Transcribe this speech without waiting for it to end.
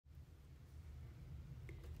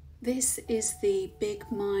This is the Big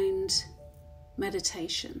Mind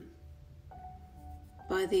meditation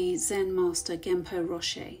by the Zen Master Genpo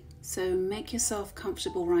Roshi. So make yourself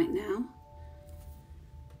comfortable right now.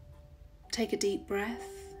 Take a deep breath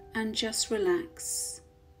and just relax.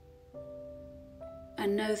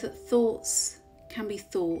 And know that thoughts can be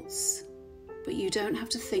thoughts, but you don't have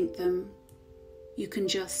to think them. You can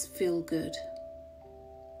just feel good.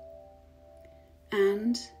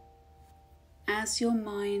 And as your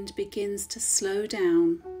mind begins to slow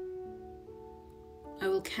down, I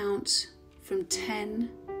will count from 10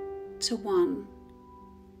 to 1.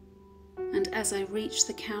 And as I reach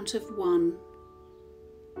the count of 1,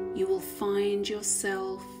 you will find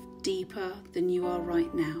yourself deeper than you are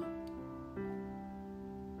right now.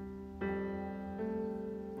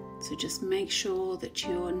 So just make sure that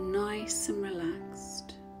you're nice and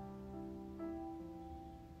relaxed.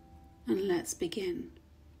 And let's begin.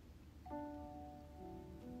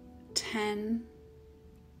 10,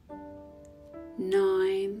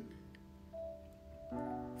 9,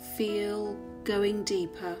 feel going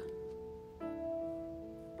deeper.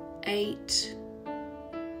 8,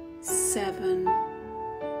 7,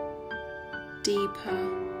 deeper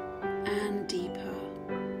and deeper.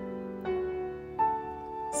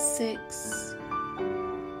 6,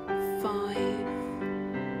 5,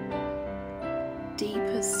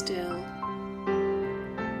 deeper still.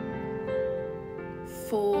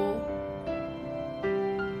 4,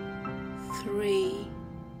 3,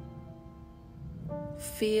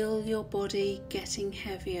 feel your body getting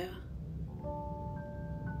heavier.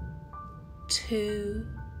 2,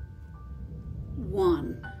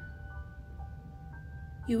 1.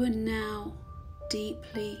 You are now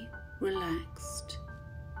deeply relaxed.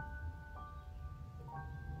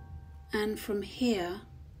 And from here,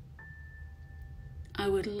 I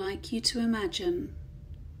would like you to imagine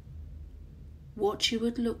what you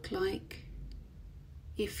would look like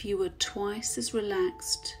if you were twice as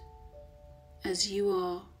relaxed as you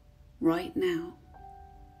are right now.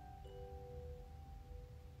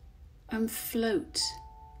 And float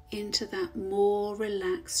into that more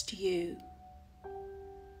relaxed you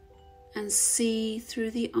and see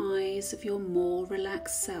through the eyes of your more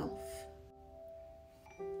relaxed self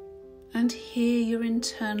and hear your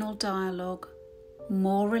internal dialogue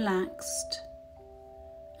more relaxed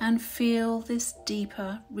and feel this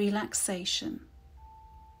deeper relaxation.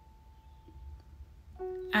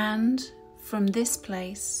 And from this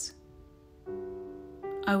place,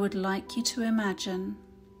 I would like you to imagine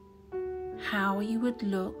how you would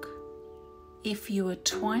look if you were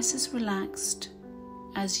twice as relaxed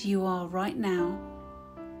as you are right now,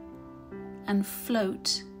 and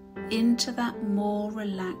float into that more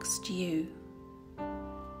relaxed you.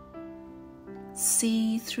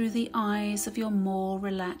 See through the eyes of your more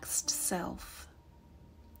relaxed self.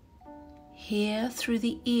 Hear through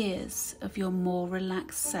the ears of your more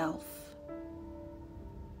relaxed self.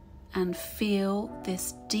 And feel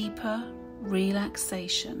this deeper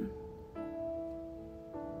relaxation.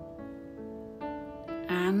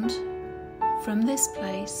 And from this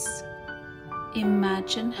place,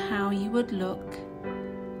 imagine how you would look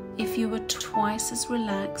if you were twice as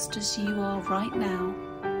relaxed as you are right now,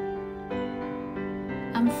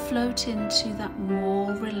 and float into that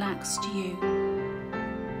more relaxed you.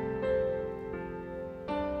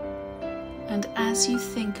 And as you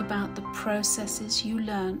think about the processes you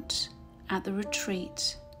learnt at the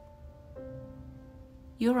retreat,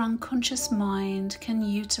 your unconscious mind can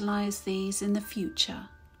utilize these in the future,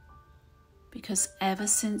 because ever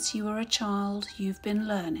since you were a child, you've been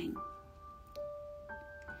learning.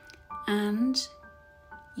 And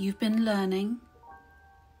you've been learning,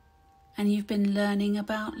 and you've been learning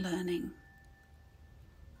about learning.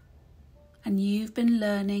 And you've been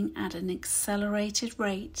learning at an accelerated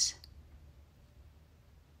rate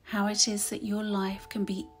how it is that your life can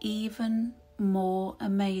be even more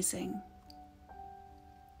amazing.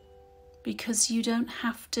 Because you don't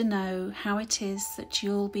have to know how it is that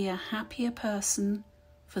you'll be a happier person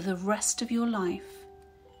for the rest of your life,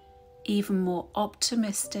 even more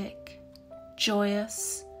optimistic,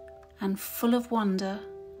 joyous, and full of wonder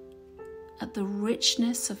at the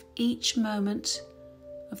richness of each moment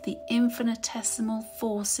of the infinitesimal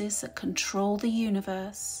forces that control the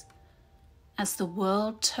universe as the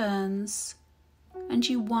world turns and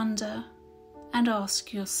you wonder and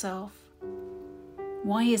ask yourself,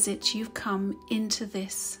 why is it you've come into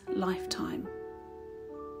this lifetime?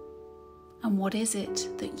 And what is it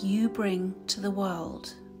that you bring to the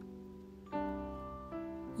world?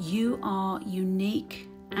 You are unique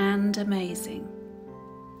and amazing.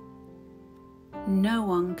 No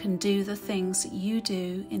one can do the things that you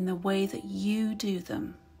do in the way that you do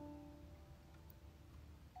them.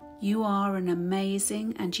 You are an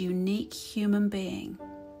amazing and unique human being.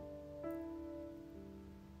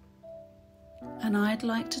 And I'd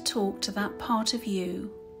like to talk to that part of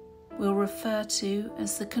you we'll refer to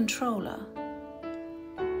as the controller,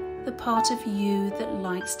 the part of you that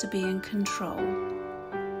likes to be in control.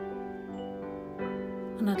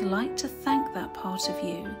 And I'd like to thank that part of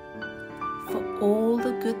you for all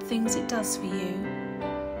the good things it does for you,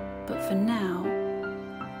 but for now,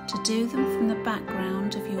 to do them from the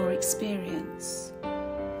background of your experience.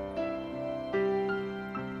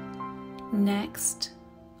 Next,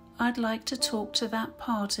 I'd like to talk to that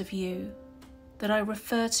part of you that I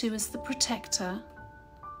refer to as the protector,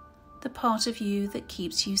 the part of you that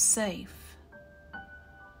keeps you safe.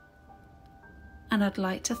 And I'd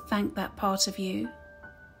like to thank that part of you,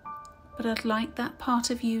 but I'd like that part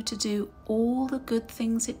of you to do all the good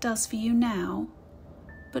things it does for you now,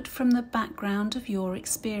 but from the background of your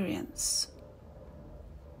experience.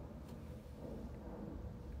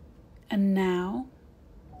 And now,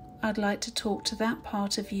 I'd like to talk to that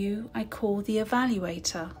part of you I call the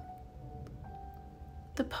evaluator,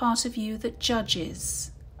 the part of you that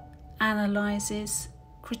judges, analyses,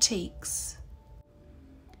 critiques.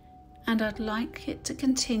 And I'd like it to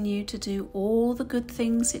continue to do all the good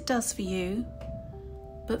things it does for you,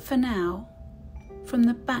 but for now, from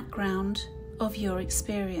the background of your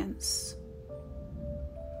experience.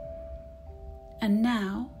 And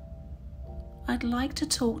now, I'd like to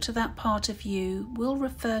talk to that part of you we'll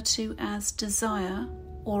refer to as desire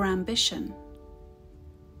or ambition,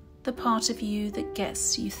 the part of you that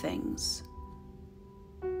gets you things.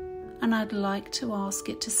 And I'd like to ask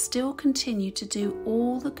it to still continue to do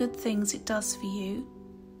all the good things it does for you,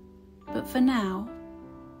 but for now,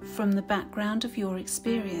 from the background of your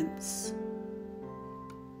experience.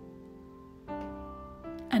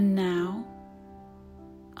 And now,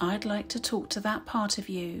 I'd like to talk to that part of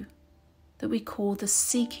you that we call the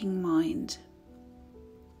seeking mind,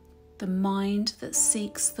 the mind that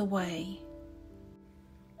seeks the way.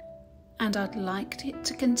 And I'd like it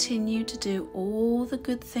to continue to do all the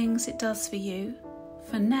good things it does for you,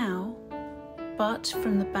 for now, but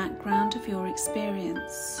from the background of your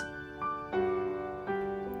experience.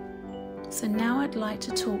 So now I'd like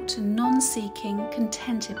to talk to non-seeking,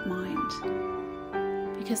 contented mind,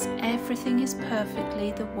 because everything is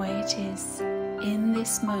perfectly the way it is in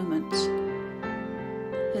this moment.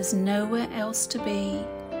 There's nowhere else to be,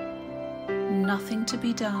 nothing to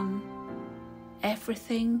be done,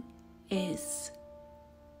 everything is.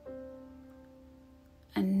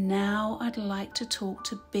 And now I'd like to talk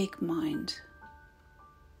to big mind.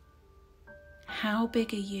 How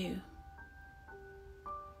big are you?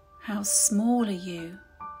 How small are you?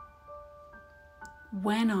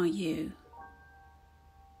 When are you?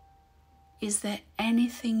 Is there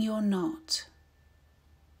anything you're not?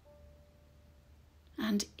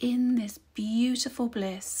 And in this beautiful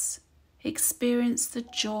bliss, experience the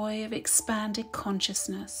joy of expanded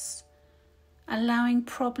consciousness, allowing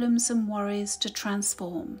problems and worries to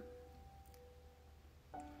transform.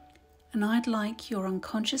 And I'd like your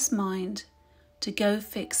unconscious mind to go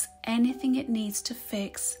fix anything it needs to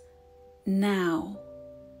fix now.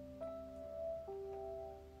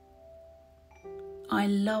 I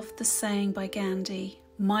love the saying by Gandhi,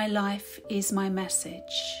 "My life is my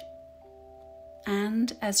message."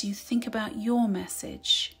 And as you think about your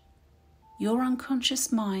message, your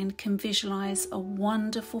unconscious mind can visualize a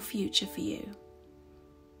wonderful future for you.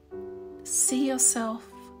 See yourself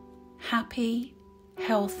happy,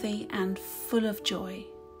 healthy, and full of joy.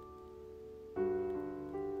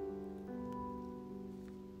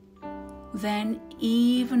 Then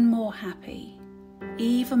even more happy,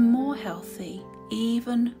 even more healthy,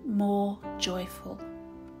 even more joyful.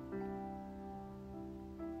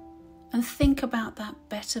 And think about that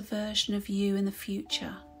better version of you in the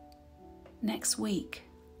future, next week,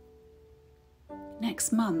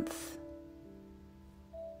 next month,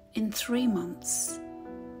 in 3 months,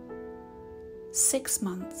 6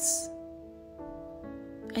 months,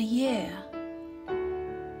 a year,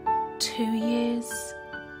 2 years,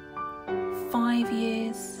 5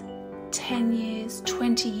 years, 10 years,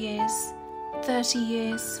 20 years, 30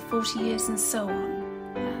 years, 40 years, and so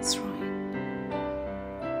on. That's right.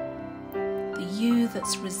 The you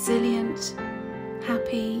that's resilient,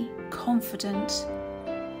 happy, confident,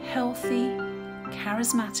 healthy,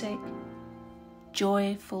 charismatic,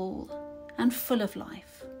 joyful, and full of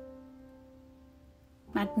life.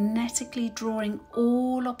 Magnetically drawing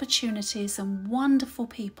all opportunities and wonderful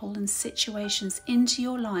people and situations into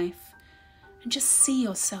your life, and just see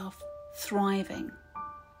yourself thriving.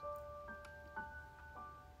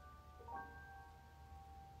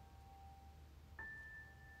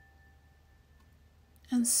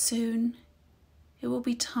 And soon it will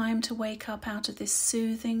be time to wake up out of this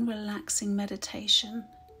soothing, relaxing meditation,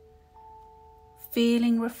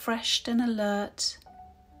 feeling refreshed and alert,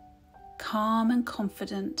 calm and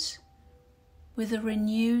confident, with a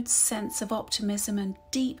renewed sense of optimism and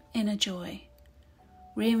deep inner joy,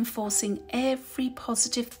 reinforcing every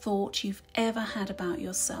positive thought you've ever had about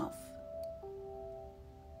yourself.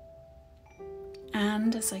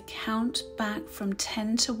 And as I count back from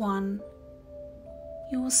 10 to 1,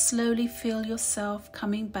 you will slowly feel yourself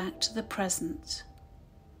coming back to the present.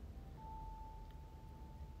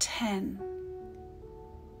 10,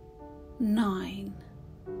 9.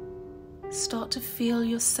 Start to feel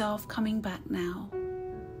yourself coming back now.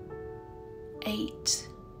 8,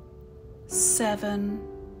 7.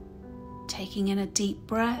 Taking in a deep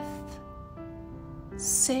breath.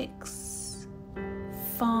 6,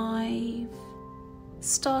 5.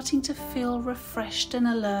 Starting to feel refreshed and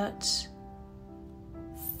alert.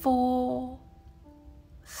 4,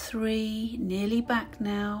 3, nearly back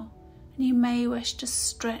now, and you may wish to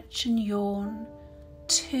stretch and yawn.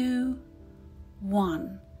 2,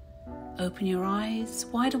 1. Open your eyes,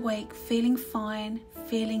 wide awake, feeling fine,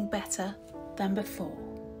 feeling better than before.